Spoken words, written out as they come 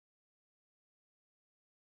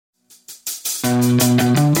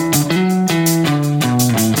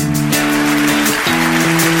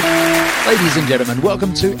Ladies and gentlemen,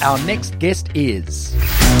 welcome to Our Next Guest Is.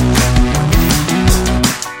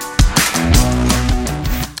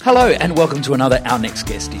 Hello and welcome to another Our Next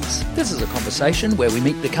Guest Is. This is a conversation where we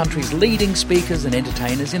meet the country's leading speakers and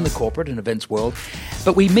entertainers in the corporate and events world,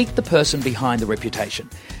 but we meet the person behind the reputation.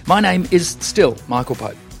 My name is still Michael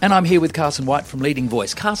Pope, and I'm here with Carson White from Leading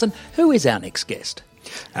Voice. Carson, who is our next guest?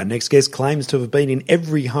 Our next guest claims to have been in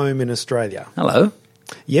every home in Australia. Hello.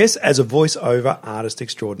 Yes, as a voice-over artist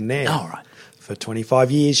extraordinaire. All right. For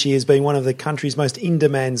 25 years, she has been one of the country's most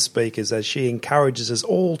in-demand speakers as she encourages us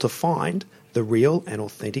all to find the real and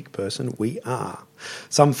authentic person we are.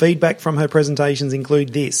 Some feedback from her presentations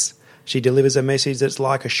include this. She delivers a message that's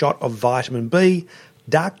like a shot of vitamin B,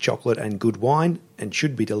 dark chocolate and good wine, and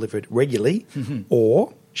should be delivered regularly,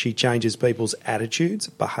 or she changes people's attitudes,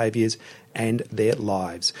 behaviours and their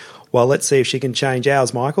lives. Well, let's see if she can change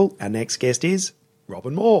ours, Michael. Our next guest is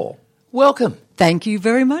Robin Moore. Welcome. Thank you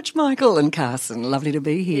very much, Michael and Carson. Lovely to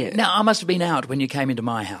be here. Now, I must have been out when you came into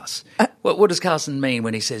my house. What does Carson mean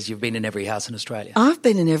when he says you've been in every house in Australia? I've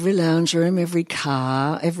been in every lounge room, every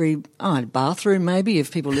car, every bathroom maybe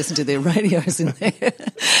if people listen to their radios in there,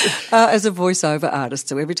 as a voiceover artist.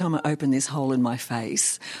 So every time I open this hole in my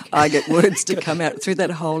face, I get words to come out through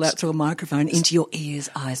that hole, out through a microphone, into your ears,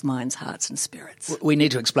 eyes, minds, hearts and spirits. We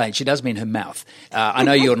need to explain. She does mean her mouth. I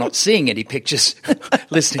know you're not seeing any pictures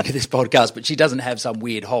listening to this podcast, but she doesn't have some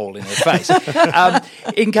weird hole in her face.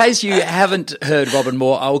 In case you haven't heard Robin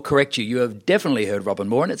Moore, I'll correct you. You have definitely heard Robin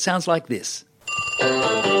Moore, and it sounds like this. We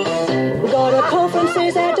got a call from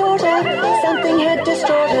Sue's daughter. Something had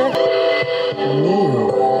distorted.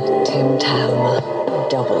 New Tim Tam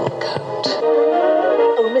double coat.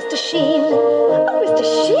 Oh, Mr. Sheen. Oh, Mr.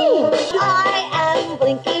 Sheen. I am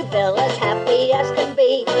Blinky Bill, as happy as can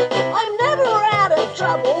be. I'm never out of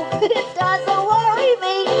trouble. It doesn't worry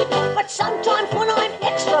me. But sometimes when I'm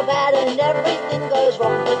extra bad and everything goes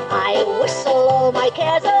wrong, I whistle all my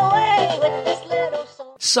cares away with this little song.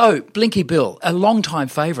 So, Blinky Bill, a long-time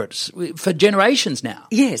favourite for generations now.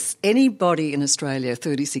 Yes, anybody in Australia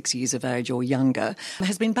 36 years of age or younger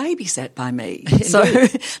has been babysat by me. So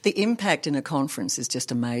the impact in a conference is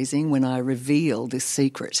just amazing when I reveal this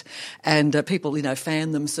secret. And people,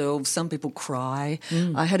 fan themselves. Some people cry.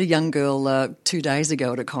 I had a young girl 2 days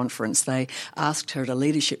ago at a conference. They asked her at a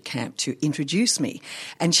leadership camp to introduce me.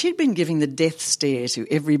 And she'd been giving the death stare to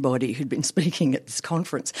everybody who'd been speaking at this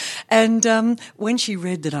conference. And when she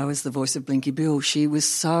read that I was the voice of Blinky Bill, she was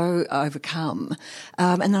so overcome.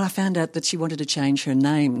 And then I found out that she wanted to change her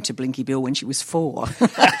name to Blinky Bill when she was 4.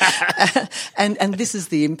 and this is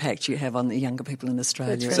the impact you have on the younger people in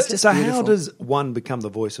Australia. It's just so beautiful. how does one become the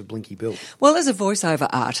voice of Blinky Bill? Well, as a voiceover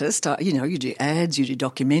artist, you do ads, you do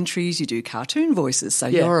documentaries, you do cartoon voices.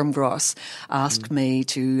 So Yoram Gross asked me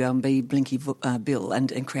to be Blinky Bill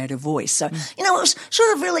and create a voice. So, it was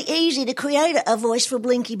sort of really easy to create a voice for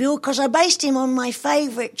Blinky Bill because I based him on my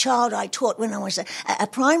favourite child I taught when I was a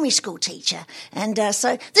primary school teacher. And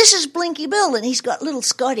so this is Blinky Bill, and he's got little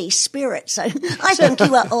Scotty spirit. So I think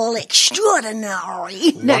you are all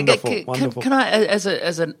extraordinary. Wonderful. Can I, as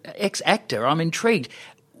an ex-actor, I'm intrigued.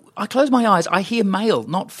 I close my eyes, I hear male,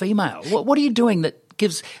 not female. What are you doing that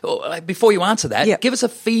gives, before you answer that, give us a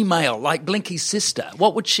female, like Blinky's sister.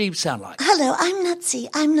 What would she sound like? Hello,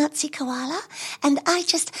 I'm Nutsy Koala, and I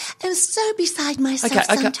just am so beside myself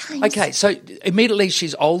sometimes. Okay, so immediately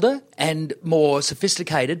she's older and more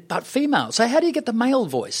sophisticated, but female. So how do you get the male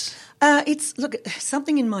voice? It's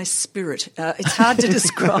something in my spirit. It's hard to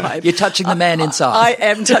describe. You're touching the man inside. I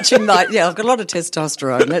am touching I've got a lot of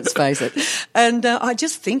testosterone, let's face it. And I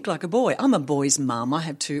just think like a boy. I'm a boy's mum. I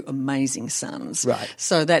have 2 amazing sons. Right.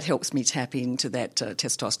 So that helps me tap into that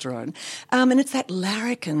testosterone. And it's that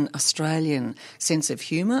larrikin Australian sense of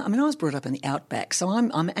humour. I mean, I was brought up in the outback, so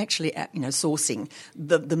I'm actually, sourcing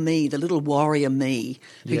the me, the little warrior me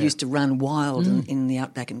who used to run wild in the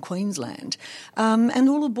outback in Queensland. And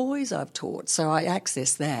all the boys I've taught, so I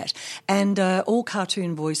access that. And all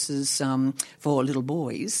cartoon voices for little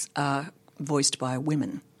boys are voiced by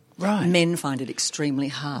women. Right. Men find it extremely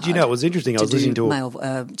hard. Do you know, it was interesting. I was listening to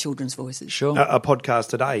male children's voices. Sure. A podcast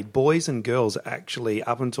today. Boys and girls actually,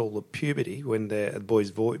 up until the puberty, when their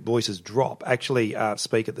boys' voices drop, actually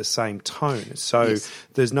speak at the same tone. So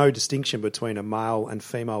there's no distinction between a male and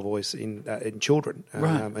female voice in children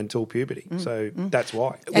until puberty. So that's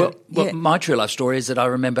why. Well, my true life story is that I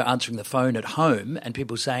remember answering the phone at home and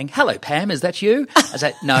people saying, "Hello, Pam, is that you?" I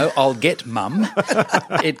said, "No, I'll get Mum."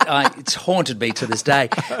 It's haunted me to this day.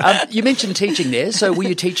 You mentioned teaching there. So were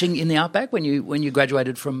you teaching in the Outback when you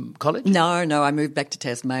graduated from college? No, I moved back to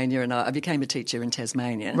Tasmania and I became a teacher in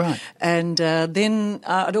Tasmania. Right. And then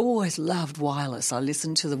I'd always loved wireless. I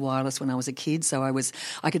listened to the wireless when I was a kid, so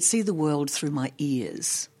I could see the world through my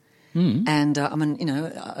ears. And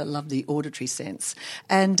I love the auditory sense,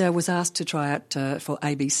 and was asked to try out for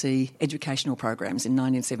ABC educational programs in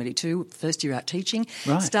 1972. First year out teaching,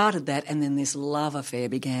 Right. Started that, and then this love affair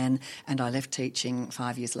began, and I left teaching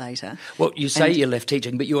 5 years later. Well, you say you left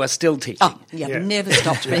teaching, but you are still teaching. Oh, yeah, Yeah. never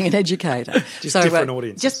stopped being an educator. Just different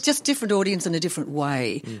audiences. Just different audience and a different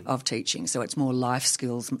way of teaching. So it's more life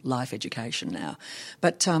skills, life education now.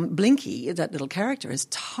 But Blinky, that little character, has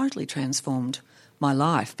totally transformed my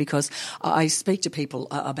life, because I speak to people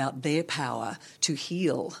about their power to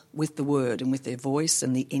heal with the word and with their voice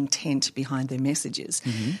and the intent behind their messages.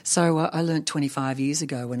 So I learnt 25 years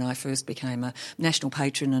ago, when I first became a national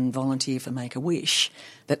patron and volunteer for Make-A-Wish,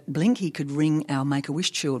 that Blinky could ring our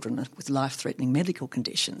Make-A-Wish children with life-threatening medical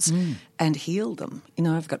conditions and heal them. You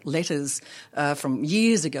know, I've got letters from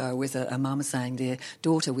years ago with a mum saying their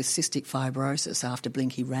daughter with cystic fibrosis, after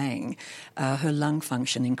Blinky rang, her lung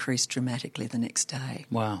function increased dramatically the next day.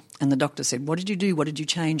 Wow. And the doctor said, "What did you do? What did you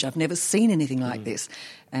change? I've never seen anything like this."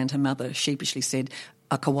 And her mother sheepishly said,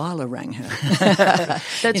 "A koala rang her."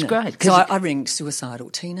 That's great. So I ring suicidal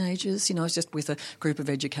teenagers. You know, I was just with a group of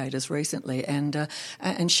educators recently and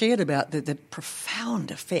shared about the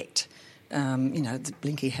profound effect that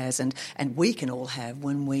Blinky has and we can all have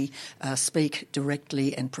when we speak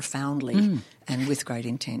directly and profoundly and with great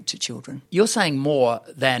intent to children. You're saying more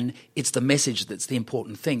than it's the message that's the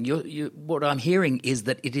important thing. What I'm hearing is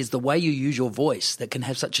that it is the way you use your voice that can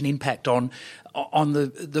have such an impact on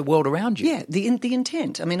the world around you. Yeah, the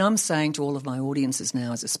intent. I mean, I'm saying to all of my audiences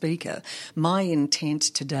now as a speaker, my intent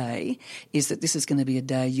today is that this is going to be a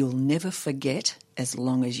day you'll never forget as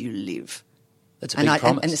long as you live. That's a big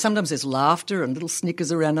promise. And sometimes there's laughter and little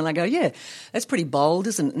snickers around, and I go, yeah, that's pretty bold,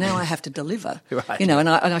 isn't it? Now I have to deliver. Right. You know, and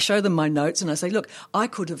I show them my notes and I say, look, I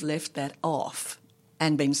could have left that off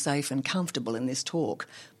and been safe and comfortable in this talk,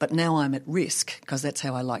 but now I'm at risk because that's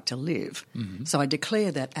how I like to live. So I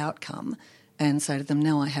declare that outcome and say to them,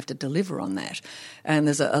 now I have to deliver on that. And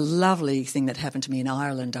there's a lovely thing that happened to me in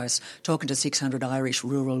Ireland. I was talking to 600 Irish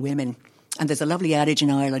rural women. And there's a lovely adage in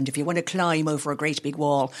Ireland, if you want to climb over a great big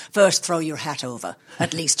wall, first throw your hat over.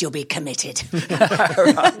 At least you'll be committed.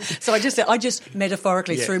 Right. So I just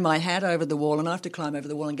metaphorically threw my hat over the wall, and I have to climb over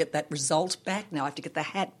the wall and get that result back now. I have to get the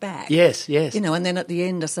hat back. Yes. You know, and then at the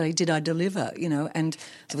end I say, did I deliver? You know, and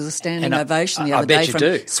there was a standing And ovation the I other bet day you from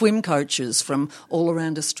do. swim coaches from all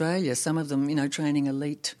around Australia, some of them, you know, training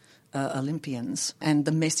elite Olympians. And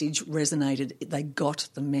the message resonated. They got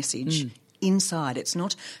the message inside. It's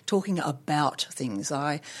not talking about things.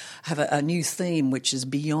 I have a new theme, which is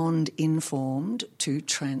beyond informed to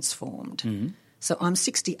transformed. So I'm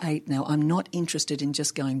 68 now. I'm not interested in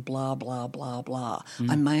just going blah, blah, blah, blah.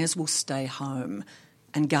 I may as well stay home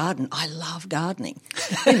and garden. I love gardening,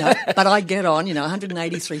 you know, but I get on,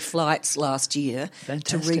 183 flights last year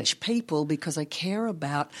to reach people because I care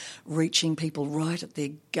about reaching people right at their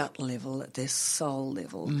gut level, at their soul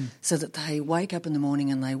level, so that they wake up in the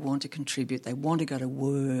morning and they want to contribute, they want to go to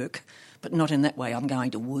work, but not in that way, I'm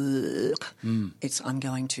going to work. It's I'm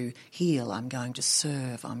going to heal, I'm going to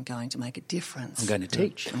serve, I'm going to make a difference. I'm going to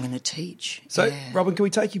teach. I'm going to teach. So, yeah. Robin, can we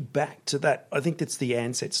take you back to that? I think that's the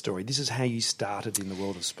Ansett story. This is how you started in the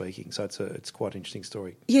world of speaking. So it's quite an interesting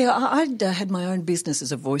story. Yeah, I'd had my own business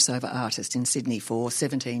as a voiceover artist in Sydney for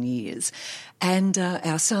 17 years. And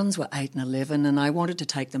our sons were 8 and 11, and I wanted to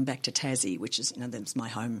take them back to Tassie, which is, that's my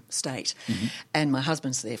home state. And my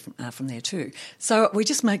husband's there from there too. So we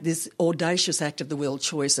just make this audacious act of the will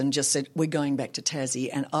choice and just said, we're going back to Tassie,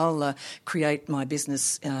 and I'll create my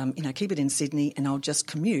business, keep it in Sydney, and I'll just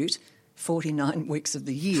commute 49 weeks of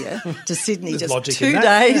the year to Sydney, There's just logic 2 in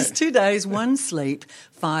that. days, Yeah. 2 days, one sleep,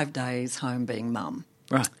 5 days home being mum.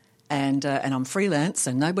 Right. And I'm freelance,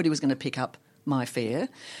 so nobody was going to pick up my fare.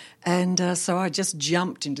 And so I just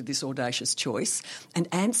jumped into this audacious choice. And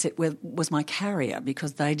Ansett was my carrier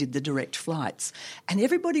because they did the direct flights. And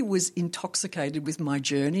everybody was intoxicated with my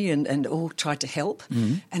journey and all tried to help.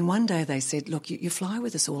 And one day they said, look, you fly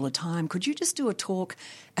with us all the time. Could you just do a talk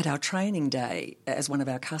at our training day as one of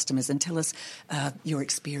our customers and tell us your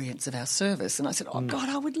experience of our service? And I said, oh, God,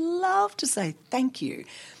 I would love to say thank you.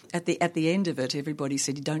 At the end of it, everybody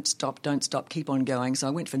said, don't stop, keep on going. So I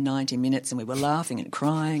went for 90 minutes and we were laughing and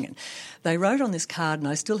crying. And they wrote on this card, and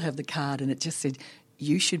I still have the card, and it just said,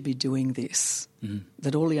 you should be doing this.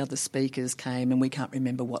 That all the other speakers came and we can't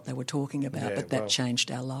remember what they were talking about, but that changed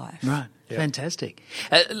our life. Right. Yeah. Fantastic.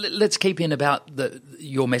 Let's keep in about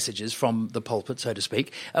your messages from the pulpit, so to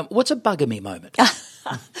speak. What's a bugger me moment?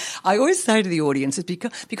 I always say to the audience,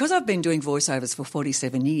 because I've been doing voiceovers for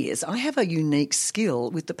 47 years, I have a unique skill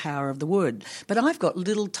with the power of the word. But I've got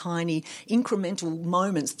little tiny incremental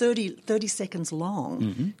moments, 30 seconds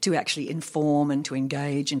long, to actually inform and to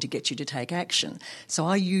engage and to get you to take action. So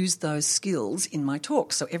I use those skills in my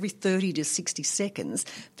talk. So every 30 to 60 seconds,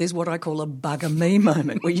 there's what I call a bugger me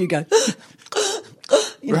moment where you go...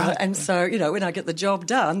 You know, and so, when I get the job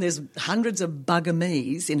done, there's hundreds of bugger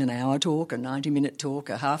me's in an hour talk, a 90-minute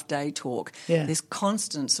talk, a half-day talk. Yeah. There's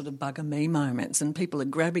constant sort of bugger me moments, and people are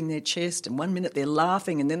grabbing their chest, and 1 minute they're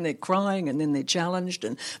laughing, and then they're crying, and then they're challenged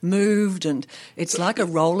and moved, and it's like a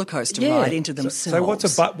roller coaster ride into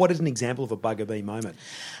themselves. So what is an example of a bugger me moment?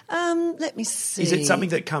 Let me see. Is it something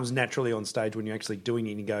that comes naturally on stage when you're actually doing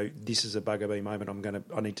it and you go, this is a bugger me moment,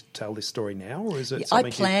 I need to tell this story now? Or is it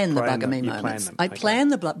something I plan the bugger me moments. I plan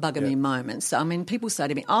the bugger me moments. I mean, people say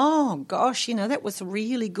to me, oh, gosh, that was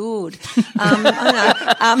really good.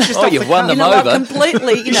 You've won them over. I've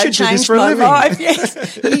completely, changed my life.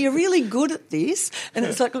 Yes. You're really good at this. And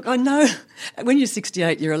it's like, look, I know, when you're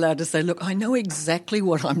 68, you're allowed to say, look, I know exactly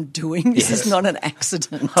what I'm doing. This is not an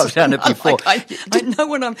accident. I've done it before. I know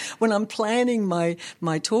when I'm planning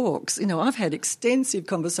my talks, I've had extensive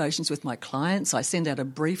conversations with my clients. I send out a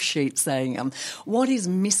brief sheet saying, what is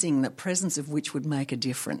missing, the presence of which would make a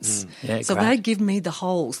difference. So they give me the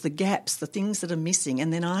holes, the gaps, the things that are missing,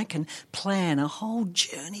 and then I can plan a whole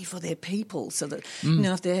journey for their people so that,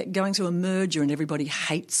 if they're going through a merger and everybody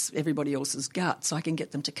hates everybody else's guts, I can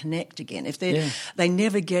get them to connect again. If they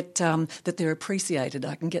never get that they're appreciated,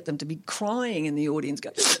 I can get them to be crying in the audience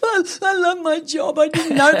going, I love my job. I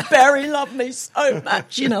didn't know Barry loved me so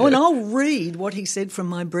much, and I'll read what he said from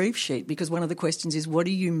my brief sheet, because one of the questions is, what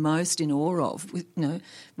are you most in awe of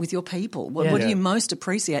with your people? What do you most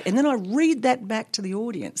appreciate? And then I read that back to the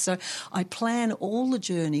audience. So I plan all the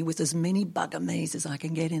journey with as many bugger me's as I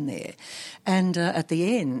can get in there. And at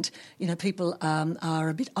the end, people are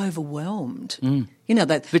a bit overwhelmed. A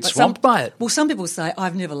bit swamped by it. Well, some people say,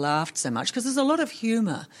 I've never laughed so much, because there's a lot of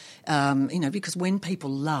humour, because when people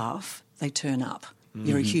laugh, they turn up.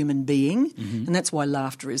 You're a human being, and that's why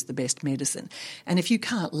laughter is the best medicine. And if you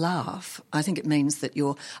can't laugh, I think it means that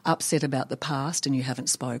you're upset about the past and you haven't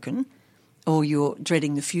spoken, or you're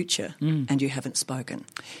dreading the future and you haven't spoken.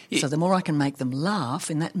 So the more I can make them laugh,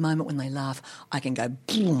 in that moment when they laugh, I can go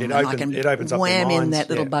boom, and I can wham in that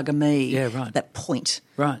little bugger me, that point,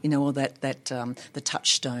 or that the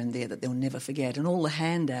touchstone there that they'll never forget. And all the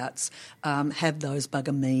handouts have those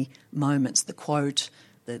bugger me moments, the quote,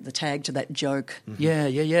 the tag to that joke. So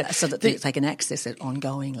that they can access it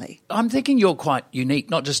ongoingly. I'm thinking you're quite unique,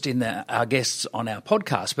 not just in our guests on our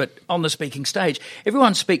podcast, but on the speaking stage.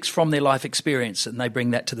 Everyone speaks from their life experience and they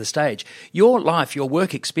bring that to the stage. Your life, your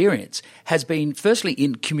work experience has been firstly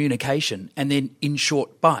in communication and then in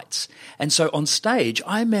short bites. And so on stage,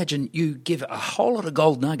 I imagine you give a whole lot of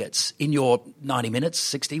gold nuggets in your 90 minutes,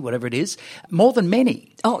 60, whatever it is, more than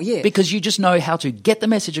many. Oh, yeah. Because you just know how to get the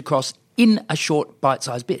message across in a short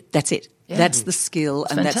bite-sized bit. That's it. Yeah. That's the skill,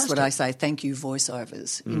 it's and fantastic. That's what I say, thank you,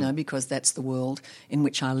 voiceovers, because that's the world in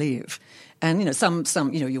which I live. And, some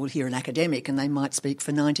you'll hear an academic and they might speak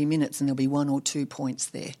for 90 minutes and there'll be 1 or 2 points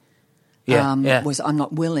there. Was I'm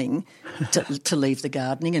not willing to leave the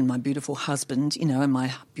gardening and my beautiful husband, and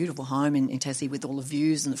my beautiful home in Tassie with all the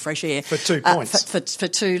views and the fresh air. For 2 points. For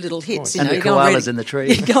 2 little hits. And the koalas in the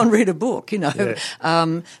tree. You go and read a book,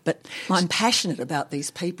 But I'm passionate about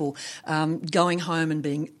these people going home and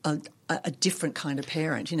being a different kind of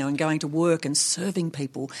parent, and going to work and serving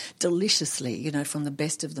people deliciously, from the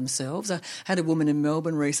best of themselves. I had a woman in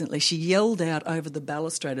Melbourne recently, she yelled out over the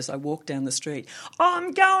balustrade as I walked down the street,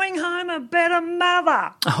 I'm going home a better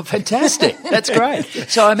mother. Oh, fantastic. That's great.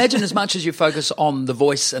 So I imagine as much as you focus on the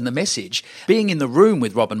voice and the message, being in the room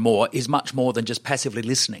with Robin Moore is much more than just passively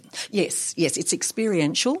listening. Yes, it's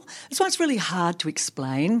experiential. That's why it's really hard to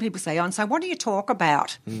explain. People say, and so what do you talk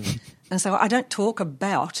about? And so I don't talk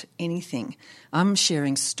about anything. I'm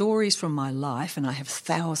sharing stories from my life, and I have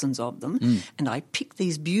thousands of them, and I pick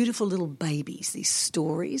these beautiful little babies, these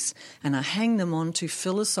stories, and I hang them onto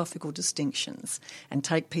philosophical distinctions and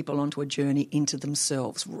take people onto a journey into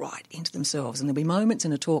themselves, right into themselves. And there'll be moments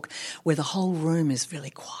in a talk where the whole room is really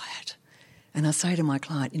quiet. And I say to my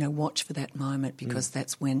client, watch for that moment, because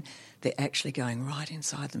that's when they're actually going right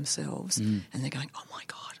inside themselves and they're going, oh, my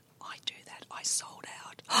God, I do that. I sold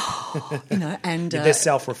out. And They're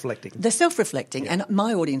self-reflecting. They're self-reflecting, and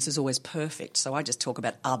my audience is always perfect, so I just talk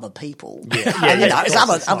about other people.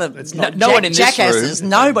 It's not no one in this jackasses. room.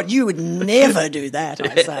 No, but you would never do that,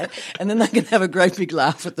 I say. And then they can have a great big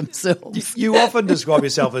laugh at themselves. You often describe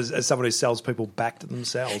yourself as someone who sells people back to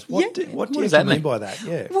themselves. What do you does that mean mean? by that?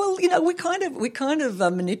 Yeah. Well, we're kind of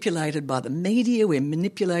manipulated by the media. We're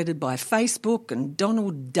manipulated by Facebook and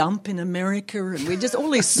Donald Dump in America, and we're just all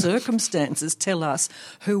these circumstances tell us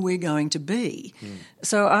who we're going to be.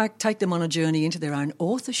 So I take them on a journey into their own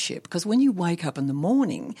authorship, because when you wake up in the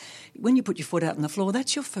morning, when you put your foot out on the floor,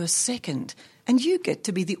 that's your first second. And you get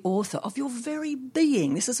to be the author of your very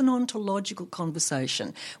being. This is an ontological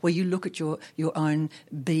conversation where you look at your own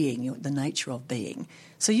being, the nature of being.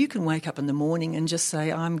 So you can wake up in the morning and just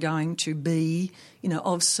say, I'm going to be,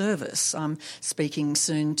 of service. I'm speaking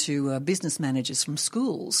soon to business managers from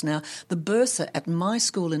schools. Now, the bursar at my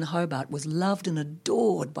school in Hobart was loved and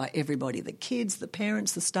adored by everybody, the kids, the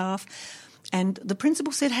parents, the staff. And the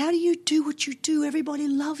principal said, how do you do what you do? Everybody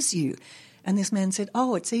loves you. And this man said,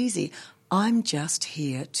 oh, it's easy. I'm just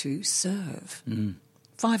here to serve.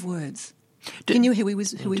 5 words. He knew who he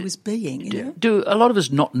was being. Do a lot of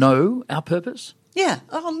us not know our purpose? Yeah,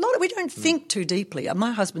 we don't think too deeply.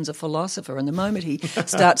 My husband's a philosopher, and the moment he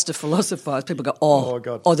starts to philosophise, people go, Oh,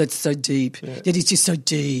 God. Oh, that's so deep. That is just so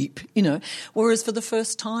deep, Whereas for the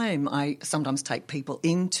first time, I sometimes take people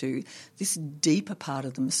into this deeper part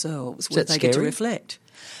of themselves where they get to reflect.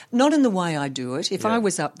 Not in the way I do it. If I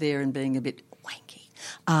was up there and being a bit wanky,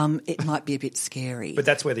 it might be a bit scary. But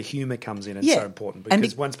that's where the humour comes in. It's so important,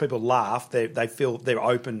 because once people laugh, they feel they're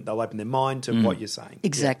open. They'll open their mind to what you're saying.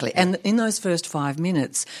 Exactly. Yeah. And in those first 5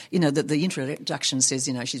 minutes, the introduction says,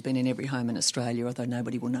 she's been in every home in Australia, although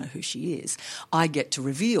nobody will know who she is. I get to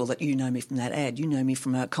reveal that you know me from that ad. You know me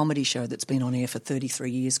from a comedy show that's been on air for 33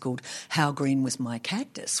 years called How Green Was My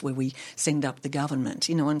Cactus, where we send up the government,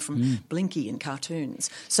 and from Blinky and cartoons.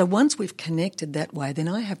 So once we've connected that way, then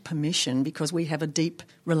I have permission, because we have a deep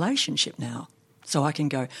relationship now. So I can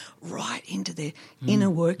go right into their inner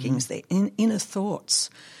workings, their inner thoughts.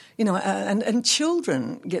 And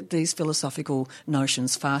children get these philosophical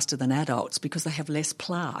notions faster than adults because they have less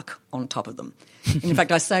plaque on top of them. In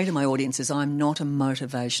fact, I say to my audiences, I'm not a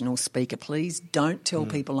motivational speaker. Please don't tell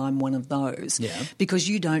people I'm one of those, because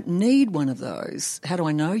you don't need one of those. How do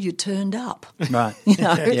I know? You turned up. Right.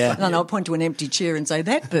 And I'll point to an empty chair and say,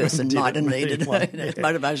 that person might have needed a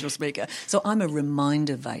motivational speaker. So I'm a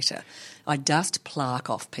reminder-vator. I dust plaque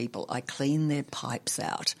off people. I clean their pipes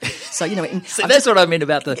out. So, So that's what I mean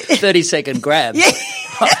about the 30-second grab.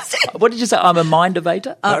 What did you say? I'm a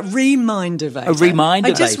mind-evator? Reminder-vator. A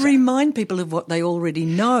reminder-vator. I just remind people of what they already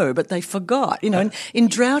know, but they forgot. In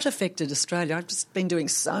drought-affected Australia, I've just been doing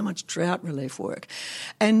so much drought relief work.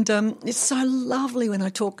 And it's so lovely when I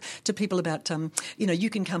talk to people about, you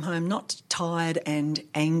can come home not tired and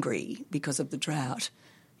angry because of the drought.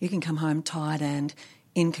 You can come home tired and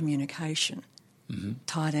in communication,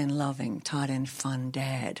 tired and loving, tired and fun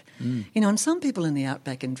dad. And some people in the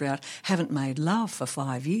outback and drought haven't made love for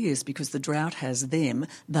 5 years because the drought has them,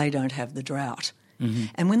 they don't have the drought.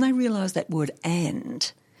 And when they realise that word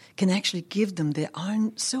 "and" can actually give them their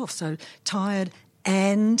own self, so tired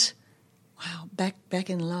and, back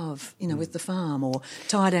in love, with the farm, or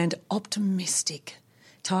tired and optimistic.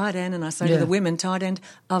 Tired and I say to the women, tired and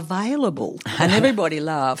available. And everybody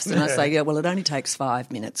laughs. And I say, well, it only takes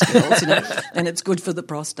 5 minutes, girls, and it's good for the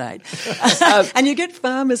prostate. And you get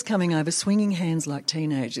farmers coming over, swinging hands like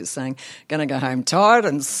teenagers, saying, going to go home tired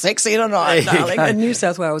and sexy tonight, darling. And New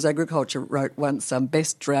South Wales Agriculture wrote once,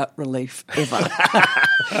 best drought relief ever.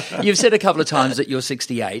 You've said a couple of times that you're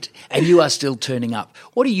 68 and you are still turning up.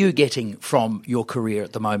 What are you getting from your career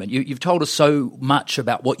at the moment? You've told us so much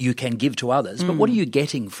about what you can give to others, but what are you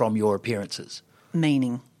getting from your appearances?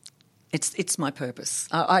 Meaning. It's my purpose.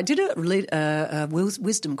 I did a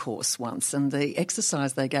wisdom course once, and the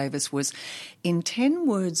exercise they gave us was, in 10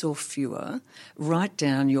 words or fewer, write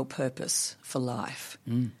down your purpose for life.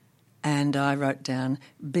 And I wrote down,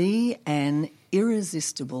 be an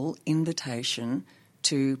irresistible invitation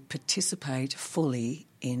to participate fully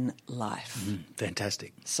in life.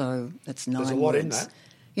 Fantastic. So that's 9 words. There's a lot in that.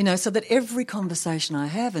 So that every conversation I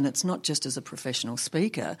have, and it's not just as a professional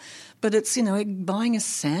speaker, but it's, buying a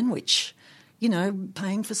sandwich,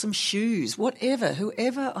 paying for some shoes, whatever,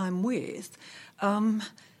 whoever I'm with, I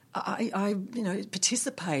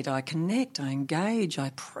participate, I connect, I engage, I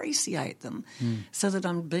appreciate them so that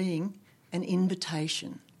I'm being an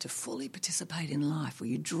invitation to fully participate in life, where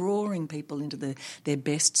you're drawing people into their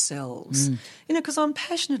best selves. Because I'm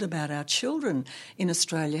passionate about our children in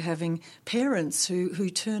Australia having parents who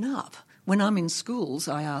turn up When I'm in schools,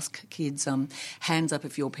 I ask kids, hands up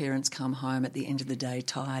if your parents come home at the end of the day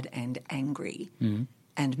tired and angry.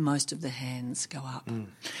 And most of the hands go up.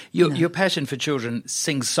 Your passion for children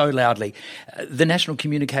sings so loudly. The National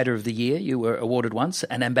Communicator of the Year, you were awarded once,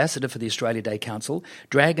 an ambassador for the Australia Day Council,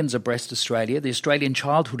 Dragons Abreast Australia, the Australian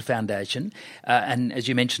Childhood Foundation, and as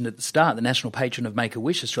you mentioned at the start, the National Patron of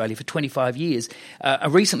Make-A-Wish Australia for 25 years,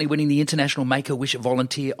 recently winning the International Make-A-Wish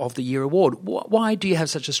Volunteer of the Year award. Why do you have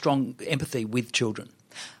such a strong empathy with children?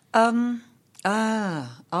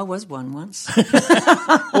 I was one once.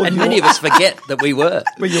 And many of us forget that we were.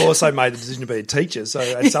 Well, you also made the decision to be a teacher, so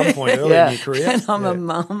at some point early in your career. And I'm a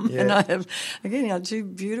mum, and I have, again, 2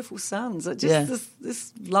 beautiful sons. Just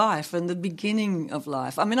this life and the beginning of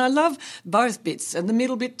life. I mean, I love both bits, and the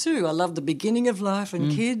middle bit too. I love the beginning of life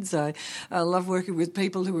and kids. I love working with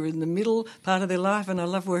people who are in the middle part of their life, and I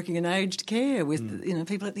love working in aged care with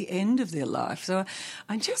people at the end of their life. So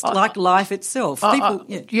I just like life itself.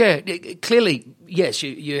 Clearly, yes,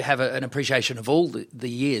 you have an appreciation of all the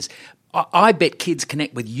years. I bet kids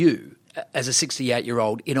connect with you as a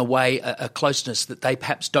 68-year-old in a way, a closeness that they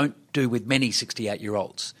perhaps don't do with many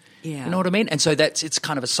 68-year-olds. Yeah. You know what I mean? And so it's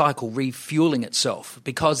kind of a cycle refueling itself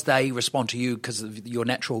because they respond to you because of your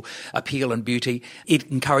natural appeal and beauty.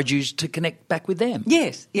 It encourages you to connect back with them.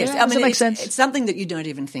 Yes. Yeah, I mean, does it make sense? It's something that you don't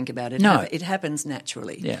even think about. It happens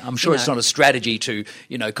naturally. Yeah, I'm sure it's not a strategy to,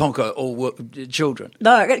 conquer all children.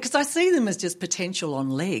 No, because I see them as just potential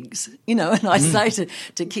on legs, and I say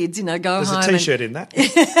to kids, go There's home. There's a T-shirt in that.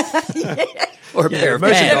 Or a pair of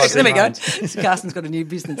pants. There we go. Carson's got a new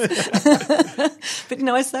business. But,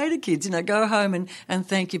 I say to kids, go home and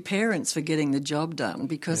thank your parents for getting the job done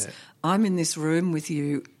because I'm in this room with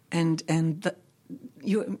you and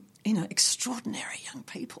you're, extraordinary young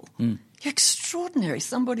people. You're extraordinary.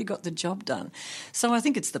 Somebody got the job done. So I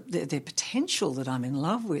think it's their potential that I'm in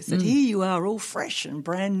love with, that here you are all fresh and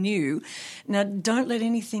brand new. Now, don't let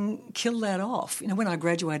anything kill that off. When I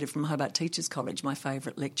graduated from Hobart Teachers College, my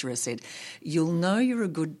favourite lecturer said, you'll know you're a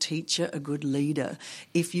good teacher, a good leader,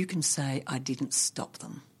 if you can say, I didn't stop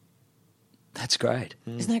them. That's great.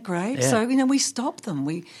 Isn't that great? Yeah. So, we stop them.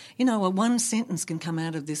 We, one sentence can come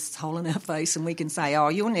out of this hole in our face and we can say, oh,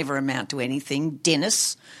 you'll never amount to anything,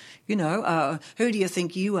 Dennis. Who do you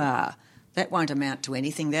think you are? That won't amount to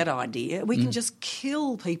anything, that idea. We can just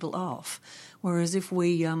kill people off. Whereas if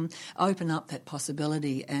we open up that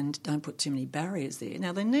possibility and don't put too many barriers there.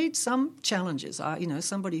 Now, they need some challenges.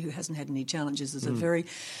 Somebody who hasn't had any challenges is a very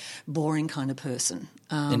boring kind of person.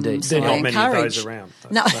 Indeed. There are not many of those around.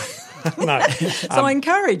 No. No. So I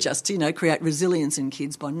encourage us to, create resilience in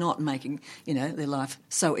kids by not making, their life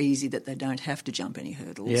so easy that they don't have to jump any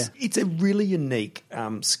hurdles. Yeah. It's a really unique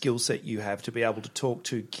skill set you have to be able to talk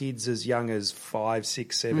to kids as young as 5,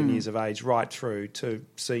 6, 7 years of age right through to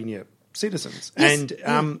senior citizens. Yes.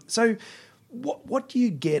 And so what do you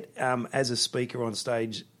get as a speaker on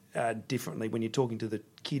stage differently when you're talking to the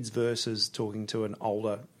kids versus talking to an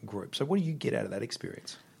older group? So what do you get out of that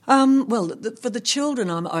experience? For the children,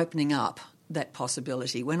 I'm opening up that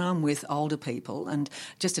possibility. When I'm with older people, and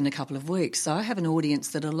just in a couple of weeks, so I have an audience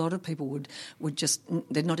that a lot of people would just,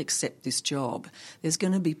 they'd not accept this job. There's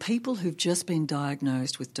going to be people who've just been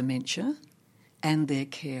diagnosed with dementia and their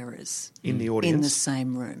carers. In the audience? In the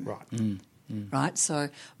same room. Right. Right? So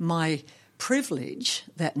my privilege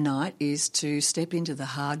that night is to step into the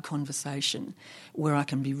hard conversation where I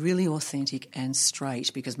can be really authentic and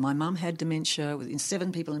straight because my mum had dementia, with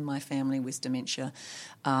 7 people in my family with dementia.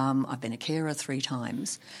 I've been a carer 3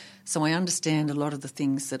 times. So I understand a lot of the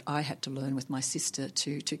things that I had to learn with my sister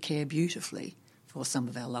to care beautifully for some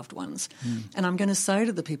of our loved ones. And I'm going to say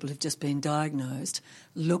to the people who've just been diagnosed,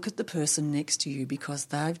 look at the person next to you because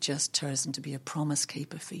they've just chosen to be a promise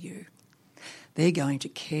keeper for you. They're going to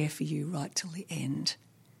care for you right till the end.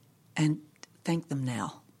 And thank them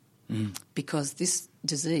now because this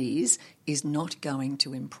disease is not going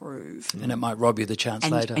to improve. And it might rob you the chance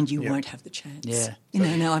later. And you won't have the chance. Yeah.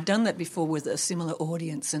 Now I've done that before with a similar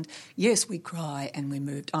audience and yes, we cry and we're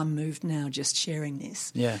moved. I'm moved now just sharing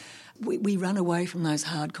this. Yeah. We run away from those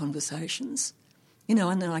hard conversations.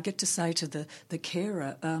 And then I get to say to the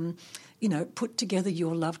carer, put together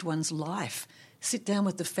your loved one's life. Sit down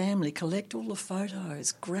with the family, collect all the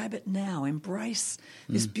photos, grab it now, embrace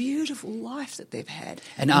this beautiful life that they've had.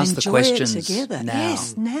 And ask the questions together. now.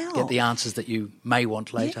 Yes, now. Get the answers that you may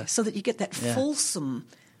want later. Yeah, so that you get that fulsome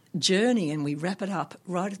journey and we wrap it up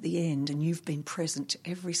right at the end and you've been present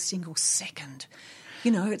every single second.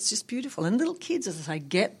 It's just beautiful. And little kids, as I say,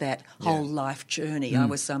 get that whole life journey. I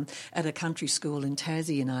was at a country school in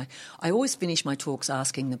Tassie and I always finish my talks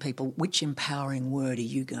asking the people, which empowering word are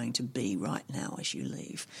you going to be right now as you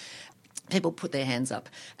leave? people put their hands up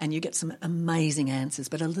and you get some amazing answers.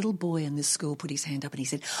 But a little boy in this school put his hand up and he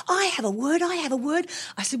said, I have a word. I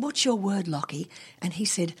said, what's your word, Lockie? And he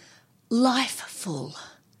said, lifeful.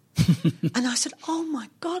 And I said, oh, my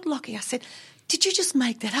God, Lockie. I said, did you just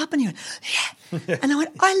make that up? And he went, yeah. And I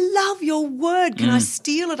went, I love your word. Can I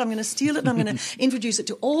steal it? I'm going to steal it and I'm going to introduce it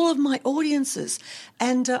to all of my audiences.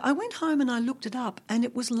 And I went home and I looked it up and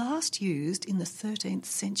it was last used in the 13th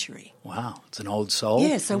century. Wow, it's an old soul.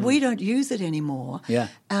 Yeah, so we don't use it anymore. Yeah.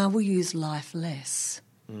 We use life less.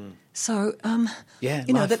 So, Yeah,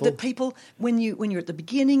 you know, that lifeful. people, when you're at the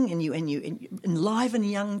beginning and you enliven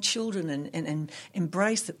young children and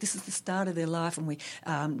embrace that this is the start of their life, and we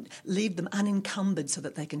leave them unencumbered so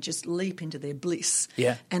that they can just leap into their bliss.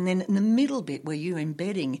 Yeah. And then in the middle bit where you're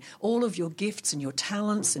embedding all of your gifts and your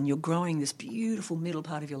talents and you're growing this beautiful middle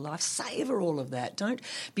part of your life, savour all of that. Don't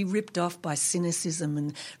be ripped off by cynicism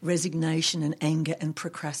and resignation and anger and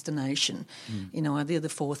procrastination. You know, they're the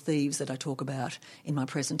 4 thieves that I talk about in my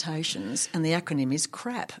presentations, and the acronym is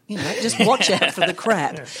CRAP. You know, just watch out for the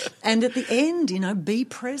crap. And at the end, you know, be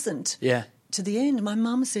present. Yeah. To the end, my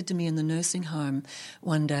mum said to me in the nursing home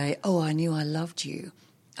one day, oh, I knew I loved you.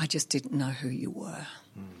 I just didn't know who you were.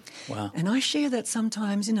 Wow. And I share that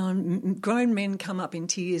sometimes, you know, grown men come up in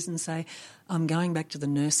tears and say, I'm going back to the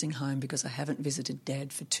nursing home because I haven't visited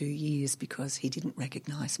Dad for 2 years because he didn't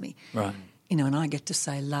recognise me. Right. You know, and I get to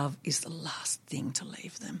say love is the last thing to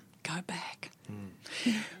leave them. Go back.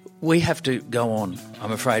 We have to go on,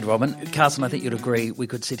 I'm afraid, Robin. Carson, I think you'd agree we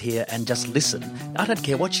could sit here and just listen. I don't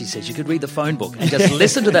care what she says. You could read the phone book and just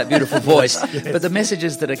listen to that beautiful voice. Yes. But the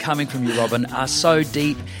messages that are coming from you, Robin, are so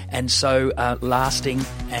deep and so lasting,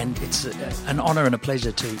 and it's an honour and a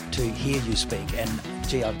pleasure to hear you speak. And,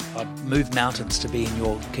 gee, I've moved mountains to be in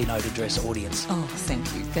your keynote address audience. Oh, thank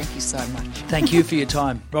you. Thank you so much. Thank you for your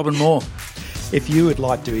time. Robin Moore. If you would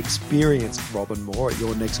like to experience Robin Moore at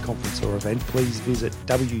your next conference or event, please visit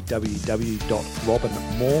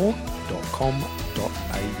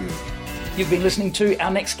www.robinmoore.com.au. You've been listening to Our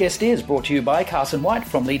Next Guest Is, brought to you by Carson White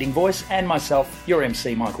from Leading Voice and myself, your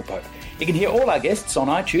MC, Michael Pope. You can hear all our guests on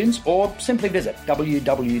iTunes or simply visit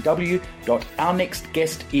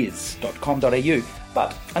www.ournextguestis.com.au.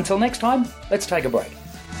 But until next time, let's take a break.